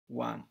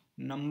1.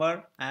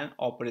 Number and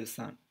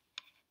operation.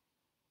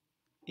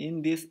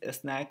 In this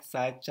snack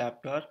size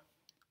chapter,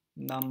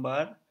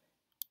 number,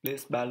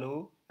 place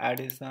value,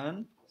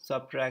 addition,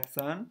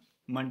 subtraction,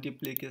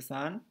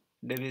 multiplication,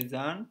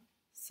 division,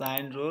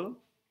 sign rule,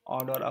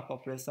 order of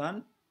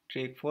operation,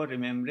 trick for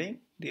remembering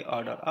the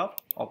order of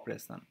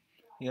operation.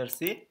 Here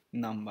see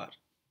number.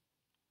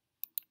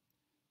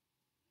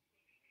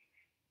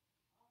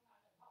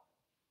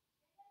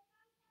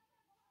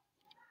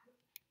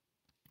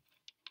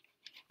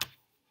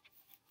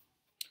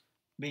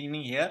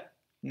 Beginning here,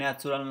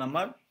 natural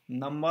number.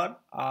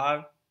 Natural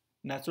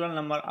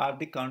number are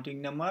the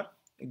counting number.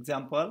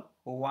 Example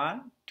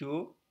 1,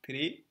 2,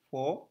 3,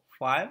 4,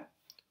 5.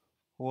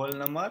 Whole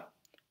number.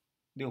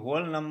 The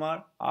whole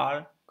number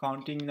are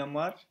counting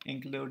number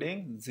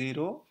including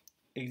 0.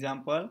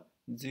 Example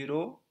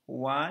 0,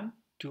 1,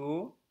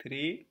 2,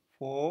 3,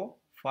 4,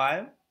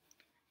 5.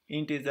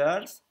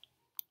 Integers.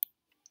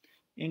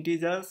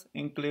 Integers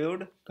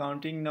include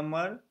counting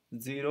number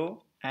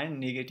 0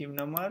 and negative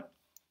number.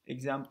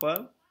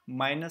 Example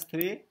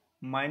 -3,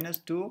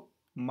 -2,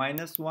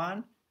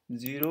 -1,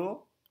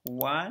 0,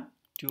 1,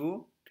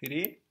 2,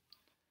 3.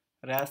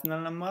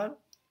 Rational number.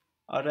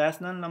 A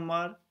rational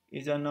number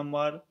is a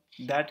number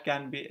that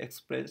can be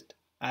expressed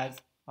as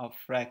a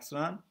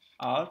fraction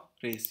or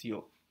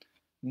ratio.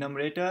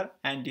 Numerator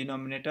and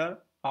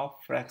denominator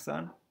of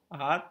fraction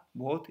are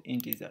both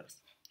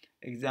integers.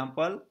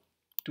 Example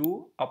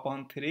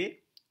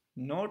 2/3.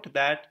 Note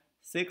that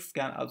 6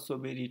 can also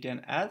be written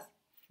as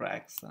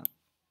fraction.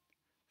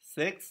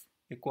 6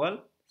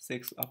 equal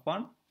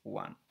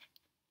 6/1.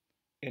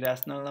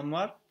 Irrational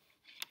number.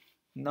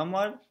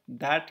 Number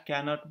that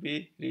cannot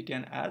be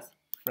written as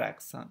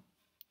fraction.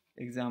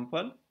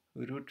 Example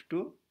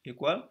 √2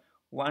 equal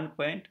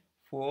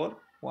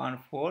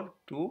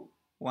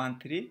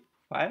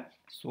 1.414213,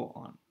 so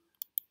on.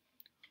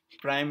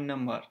 Prime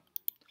number.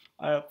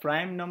 A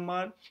prime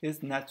number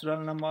is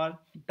natural number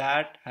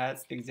that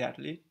has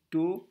exactly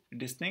two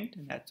distinct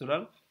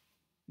natural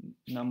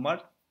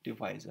number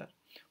divisor,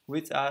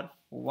 which are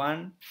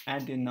 1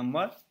 and the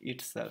number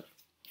itself.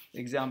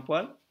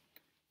 Example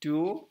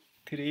 2,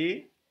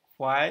 3,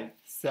 5,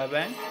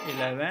 7,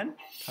 11,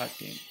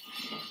 13.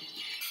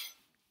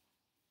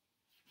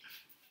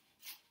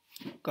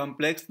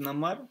 Complex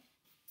number.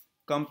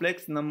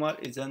 Complex number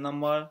is a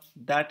number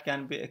that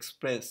can be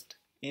expressed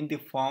in the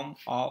form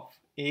of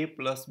a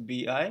plus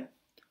bi,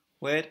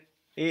 where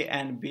a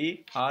and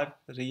b are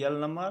real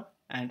number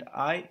and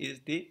I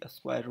is the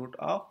square root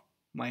of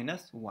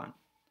 -1.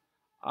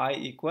 I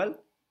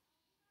equal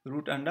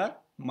root under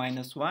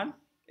 -1.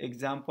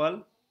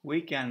 Example,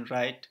 we can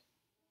write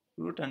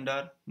root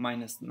under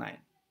 -9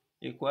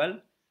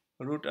 equal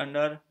root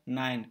under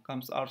 9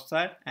 comes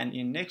outside and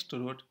in next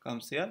root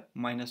comes here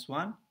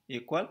 -1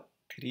 equal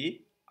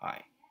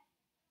 3i.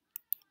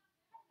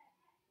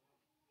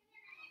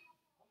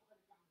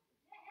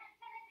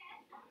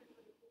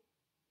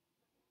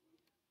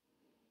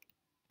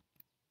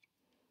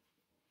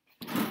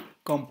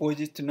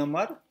 Composite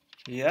number.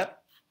 Here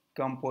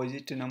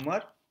composite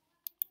number.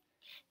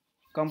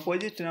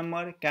 Composite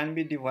number can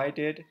be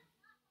divided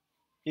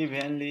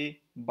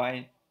evenly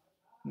by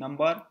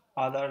number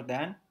other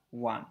than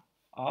 1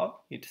 of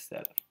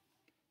itself.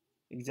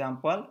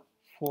 Example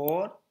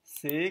 4,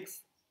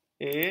 6,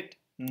 8,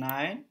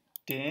 9,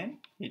 10,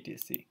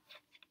 etc.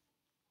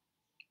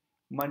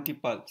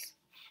 Multiples.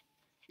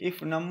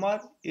 If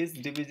number is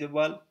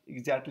divisible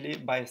exactly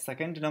by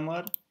second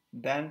number,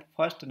 then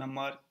first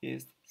number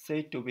is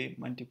said to be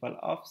multiple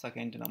of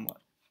second number.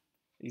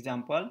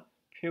 Example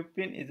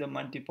 15 is a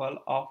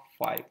multiple of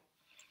 5.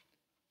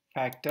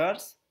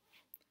 Factors.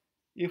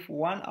 If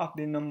one of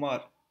the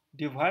number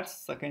divides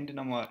second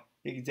number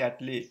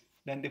exactly,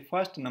 then the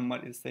first number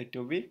is said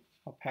to be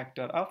a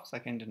factor of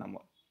second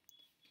number.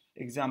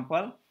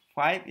 Example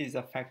 5 is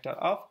a factor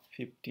of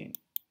 15.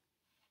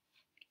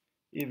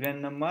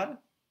 Even number.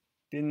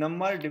 The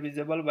number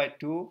divisible by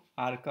 2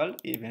 are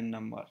called even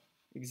number.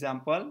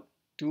 Example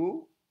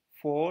 2,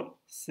 4,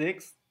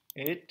 6,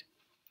 8.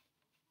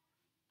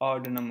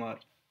 Odd number.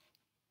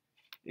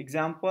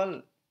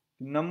 Example,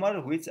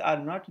 number which are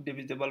not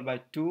divisible by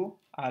 2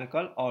 are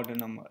called odd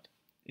number.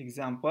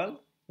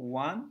 Example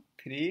 1,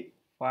 3,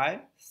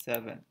 5,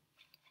 7.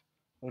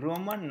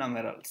 Roman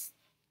numerals.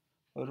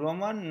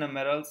 Roman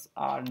numerals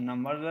are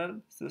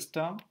numeral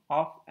system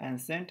of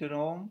ancient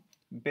Rome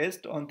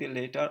based on the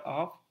letter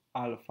of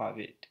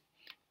alphabet,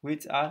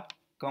 which are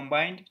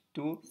combined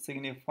to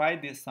signify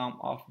the sum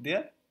of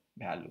their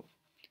value.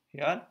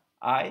 Here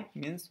I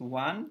means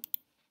 1,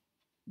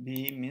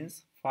 B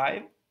means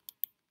 5,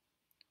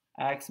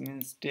 X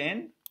means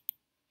 10,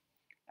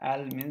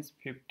 L means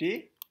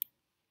 50,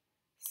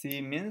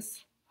 C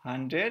means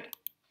 100,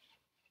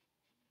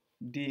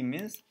 D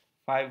means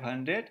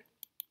 500,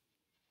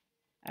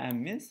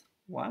 M means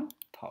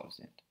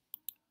 1000.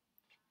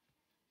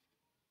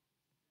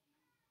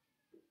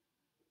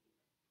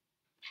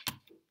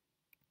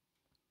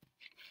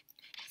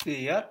 See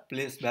here,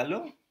 place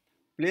value.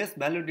 Place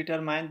value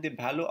determines the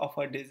value of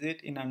a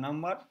digit in a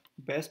number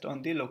based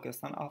on the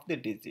location of the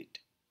digit.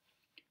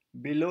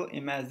 Below,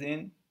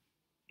 imagine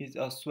is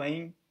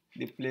showing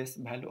the place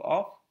value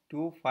of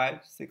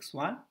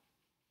 2561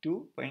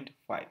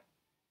 2.5.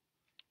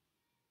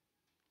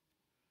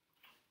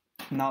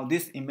 Now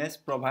this image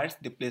provides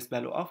the place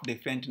value of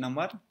different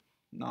number.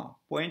 Now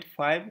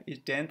 0.5 is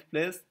 10th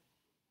place,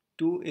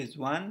 2 is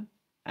 1,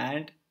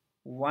 and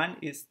 1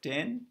 is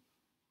 10,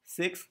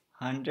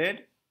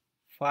 600,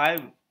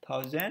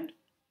 5000,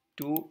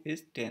 2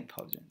 is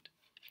 10,000.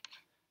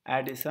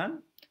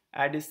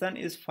 Addition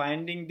is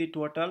finding the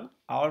total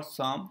or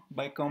sum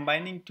by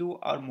combining two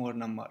or more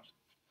numbers.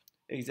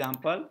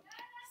 Example,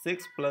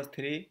 6 plus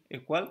 3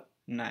 equal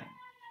 9.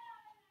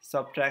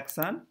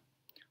 Subtraction,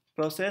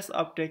 process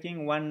of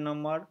taking one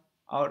number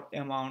or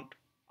amount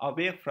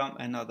away from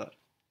another.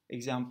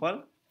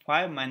 Example,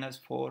 5 minus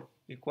 4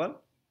 equal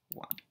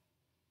 1.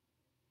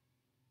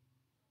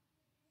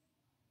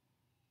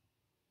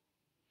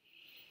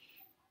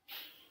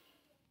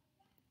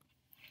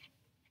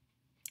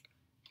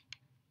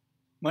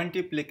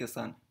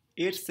 Multiplication,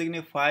 it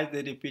signifies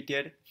the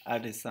repeated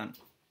addition.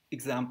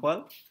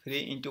 Example, 3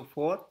 into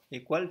 4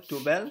 equal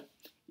 12.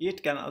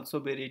 It can also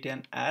be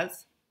written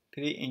as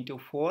 3 into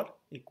 4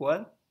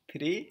 equal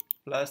 3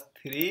 plus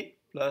 3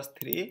 plus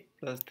 3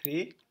 plus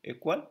 3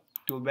 equal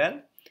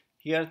 12.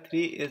 Here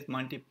 3 is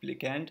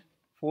multiplicand,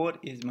 4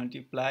 is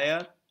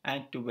multiplier,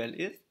 and 12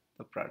 is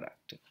the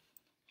product.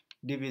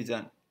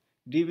 Division.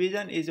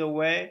 Division is a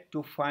way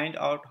to find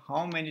out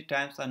how many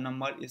times a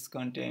number is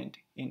contained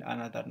in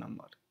another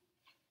number.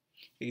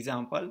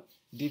 Example,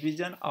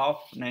 division of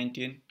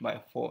 19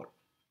 by 4.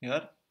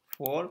 Here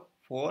 4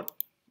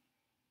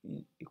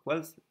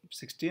 equals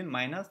 16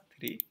 minus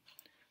 3.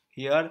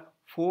 Here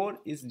 4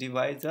 is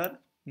divisor,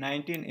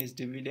 19 is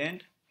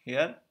dividend,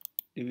 here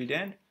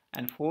dividend,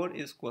 and 4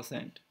 is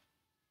quotient.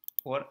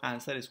 4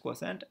 answer is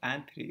quotient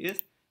and 3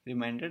 is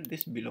remainder.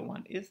 This below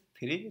one is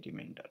 3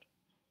 remainder.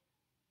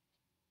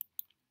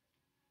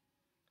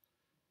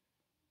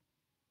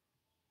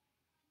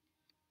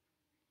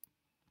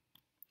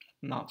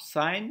 Now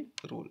sign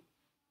rule.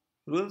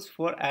 Rules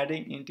for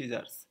adding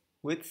integers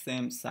with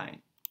same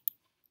sign.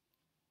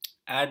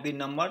 Add the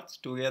numbers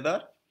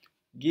together.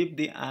 Give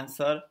the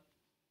answer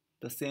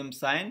the same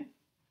sign.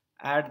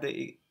 Add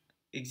the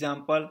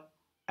example,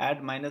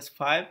 add minus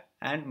 5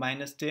 and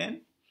minus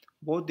 10.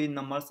 Both the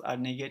numbers are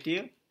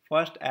negative.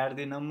 First add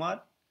the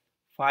number.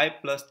 5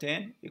 plus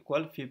 10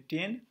 equal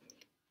 15.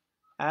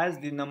 As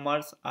the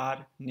numbers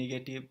are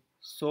negative,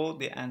 so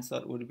the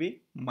answer would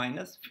be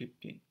minus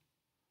 15.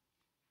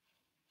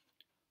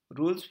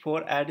 Rules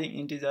for adding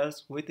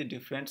integers with a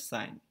different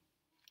sign.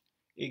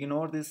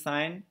 Ignore the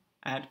sign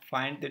and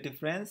find the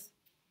difference.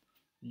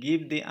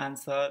 Give the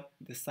answer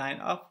the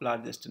sign of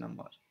largest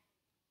number.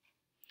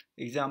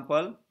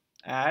 Example,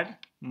 add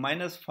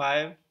minus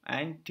 5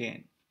 and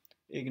 10.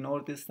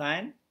 Ignore the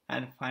sign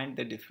and find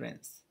the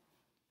difference.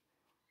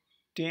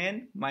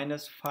 10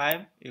 minus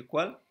 5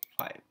 equal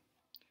 5.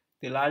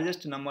 The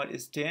largest number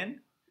is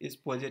 10, is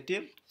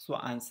positive, so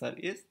answer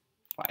is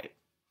 5.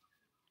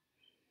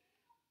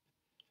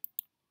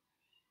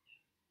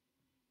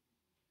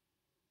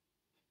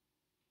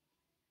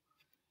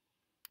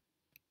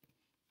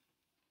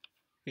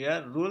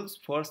 Here, rules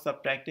for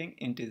subtracting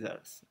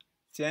integers.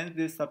 Change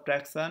the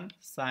subtraction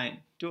sign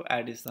to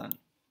addition.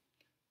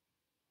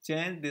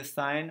 Change the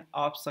sign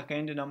of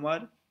second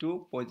number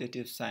to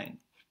positive sign.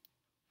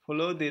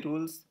 Follow the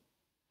rules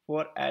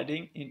for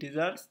adding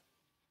integers.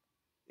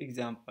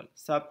 Example,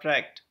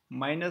 subtract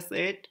minus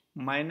 8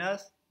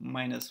 minus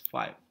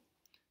 5.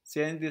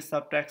 Change the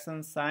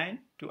subtraction sign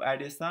to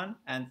addition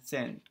and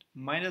change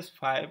minus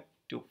 5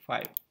 to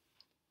 5.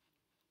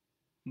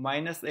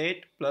 Minus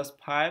 8 plus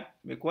 5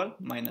 equal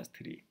minus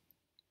 3.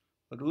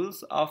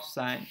 Rules of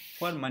sign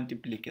for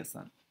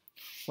multiplication.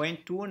 When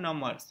two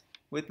numbers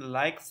with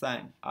like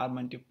sign are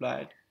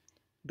multiplied,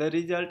 the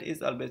result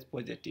is always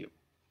positive.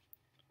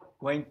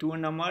 When two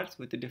numbers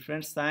with a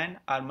different sign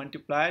are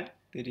multiplied,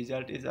 the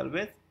result is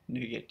always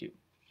negative.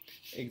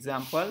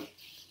 Example,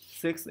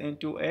 6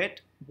 into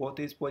 8, both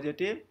is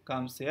positive,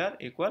 comes here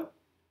equal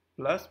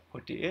plus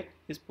 48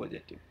 is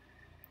positive.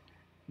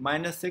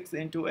 Minus 6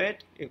 into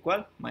 8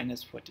 equal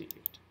minus 48.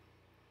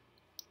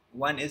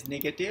 One is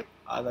negative,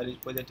 other is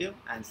positive,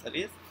 answer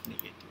is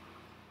negative.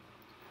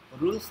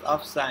 Rules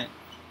of sign.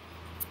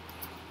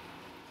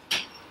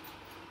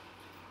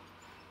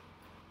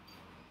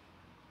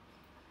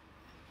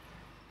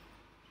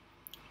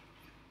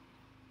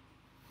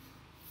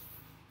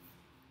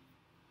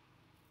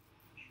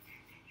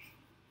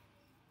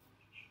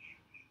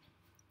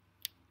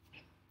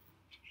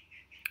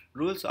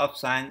 Rules of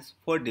signs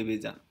for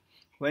division.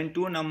 When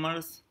two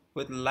numbers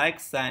with like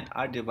sign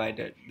are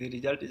divided, the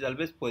result is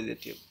always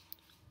positive.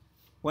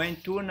 When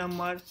two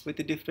numbers with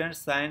a different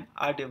sign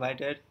are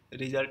divided,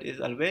 result is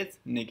always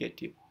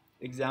negative.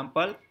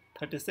 Example,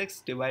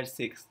 36 divided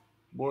 6.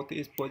 Both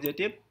is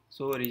positive,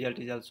 so result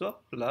is also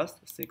plus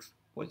 6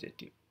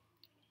 positive.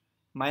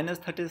 Minus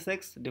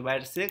 36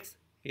 divided 6.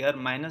 Here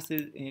minus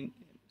is in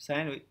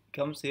sign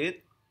comes with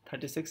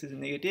 36 is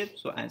negative,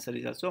 so answer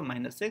is also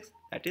minus 6,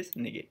 that is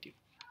negative.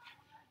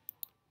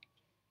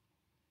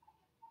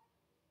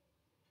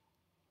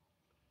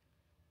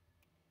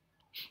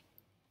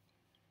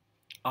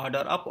 Order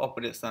of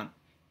operation.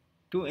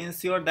 To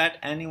ensure that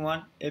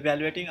anyone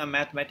evaluating a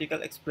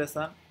mathematical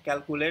expression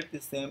calculates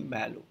the same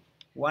value,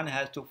 one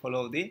has to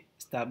follow the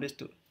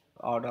established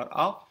order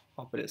of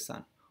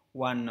operation.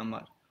 1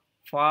 number.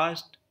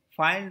 First,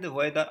 find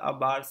whether a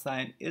bar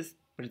sign is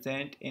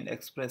present in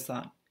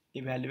expression.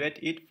 Evaluate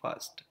it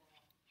first.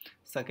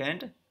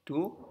 Second,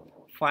 2.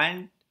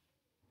 Find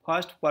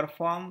First,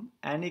 perform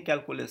any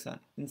calculation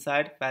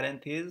inside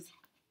parentheses,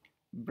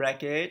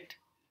 bracket,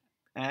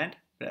 and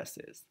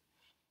braces.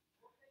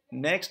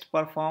 Next,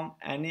 perform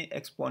any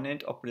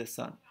exponent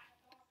operation.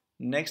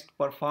 Next,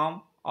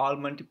 perform all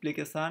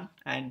multiplication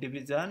and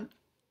division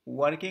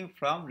working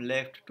from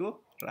left to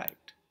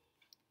right.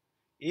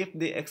 If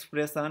the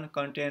expression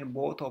contains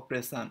both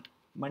operation,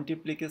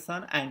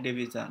 multiplication and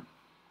division,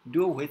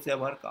 do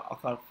whichever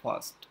occurs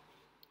first,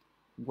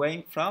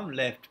 going from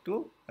left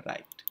to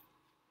right.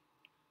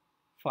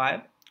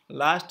 5.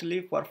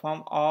 Lastly,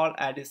 perform all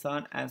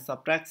addition and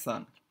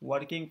subtraction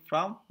working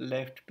from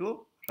left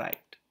to right.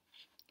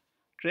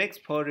 Tricks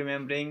for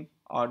remembering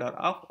order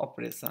of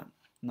operation.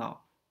 Now,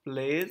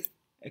 please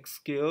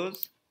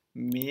excuse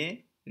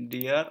me,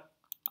 dear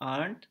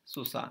Aunt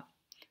Susan.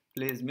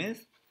 Please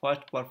means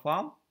first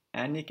perform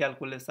any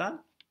calculation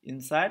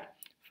inside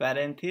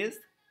parentheses,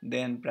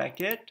 then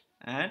bracket,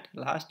 and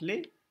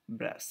lastly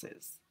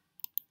braces.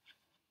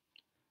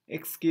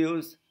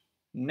 Excuse.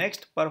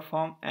 Next,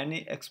 perform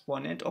any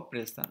exponent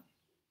operation.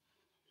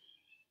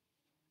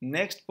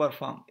 Next,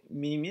 perform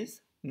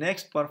means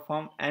next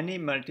perform any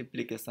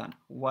multiplication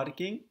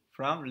working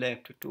from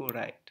left to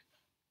right.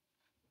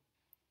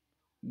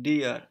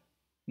 Dear.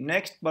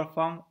 Next,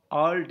 perform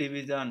all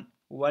division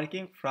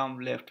working from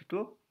left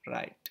to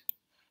right.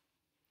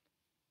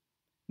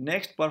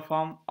 Next,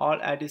 perform all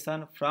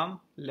addition from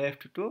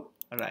left to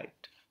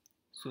right.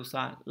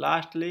 Susan.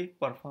 Lastly,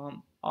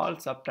 perform all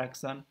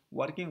subtraction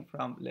working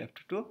from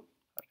left to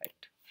right.